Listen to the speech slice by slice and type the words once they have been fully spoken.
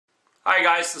Hi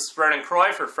guys, this is Vernon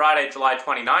Croy for Friday, July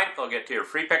 29th. I'll get to your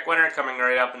free pick winner coming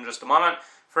right up in just a moment.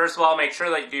 First of all, make sure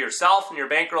that you do yourself and your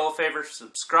bankroll a favor.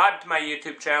 Subscribe to my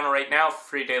YouTube channel right now for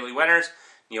free daily winners.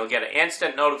 And you'll get an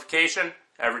instant notification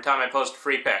every time I post a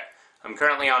free pick. I'm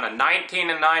currently on a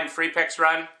 19-9 free picks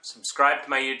run. Subscribe to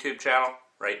my YouTube channel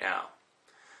right now.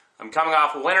 I'm coming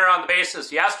off a winner on the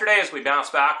basis yesterday as we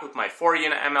bounced back with my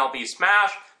 4-unit MLB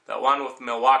smash that won with the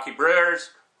Milwaukee Brewers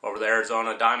over the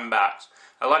Arizona Diamondbacks.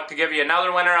 I'd like to give you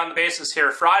another winner on the basis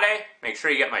here Friday. Make sure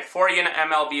you get my 4-unit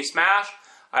MLB smash.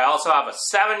 I also have a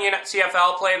 7-unit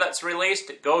CFL play that's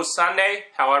released. It goes Sunday.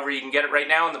 However, you can get it right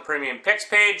now on the Premium Picks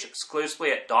page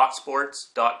exclusively at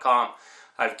DocSports.com.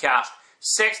 I've cashed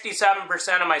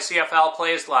 67% of my CFL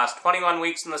plays the last 21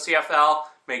 weeks in the CFL,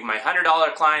 making my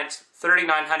 $100 clients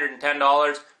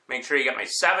 $3,910. Make sure you get my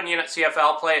 7-unit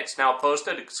CFL play. It's now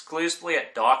posted exclusively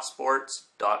at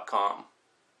DocSports.com.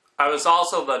 I was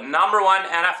also the #1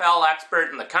 NFL expert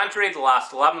in the country the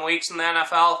last 11 weeks in the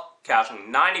NFL,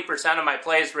 cashing 90% of my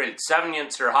plays rated 7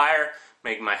 units or higher,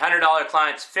 making my $100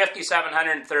 clients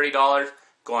 $5,730,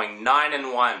 going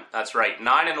 9-1. That's right,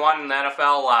 9-1 in the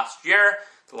NFL last year,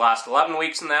 the last 11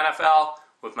 weeks in the NFL,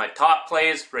 with my top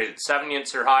plays rated 7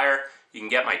 units or higher. You can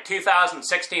get my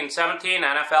 2016-17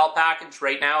 NFL package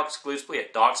right now exclusively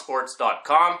at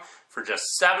DocSports.com. For just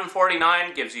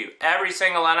 $7.49, gives you every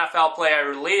single NFL play I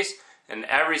release and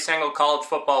every single college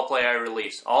football play I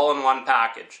release, all in one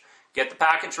package. Get the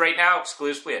package right now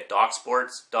exclusively at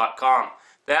DocSports.com.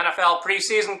 The NFL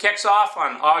preseason kicks off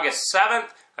on August 7th.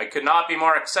 I could not be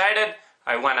more excited.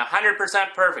 I went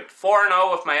 100% perfect,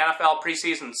 4-0 with my NFL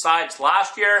preseason sides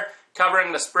last year,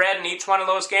 covering the spread in each one of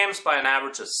those games by an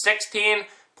average of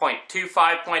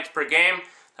 16.25 points per game.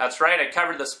 That's right, I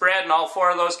covered the spread in all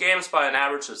 4 of those games by an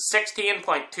average of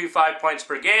 16.25 points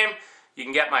per game. You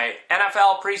can get my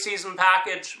NFL preseason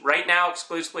package right now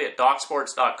exclusively at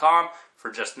DocSports.com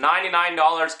for just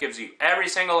 $99. Gives you every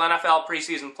single NFL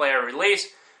preseason player release.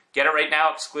 Get it right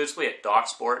now exclusively at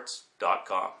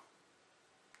DocSports.com.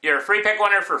 Your free pick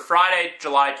winner for Friday,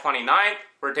 July 29th.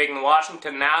 We're taking the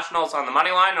Washington Nationals on the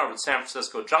money line over the San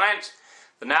Francisco Giants.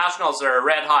 The Nationals are a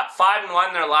red-hot 5-1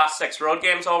 in their last 6 road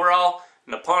games overall.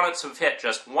 And opponents have hit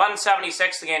just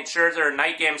 176 against Scherzer in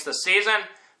night games this season.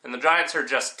 And the Giants are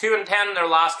just 2-10 in their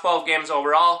last 12 games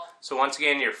overall. So once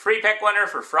again, your free pick winner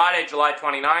for Friday, July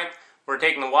 29th. We're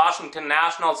taking the Washington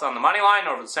Nationals on the money line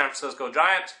over the San Francisco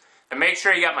Giants. And make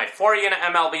sure you get my 4-unit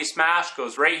MLB smash.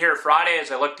 Goes right here Friday as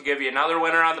I look to give you another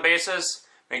winner on the basis.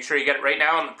 Make sure you get it right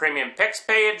now on the Premium Picks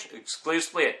page,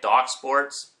 exclusively at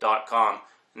DocSports.com.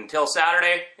 Until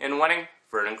Saturday, in winning,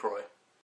 Vernon Croy.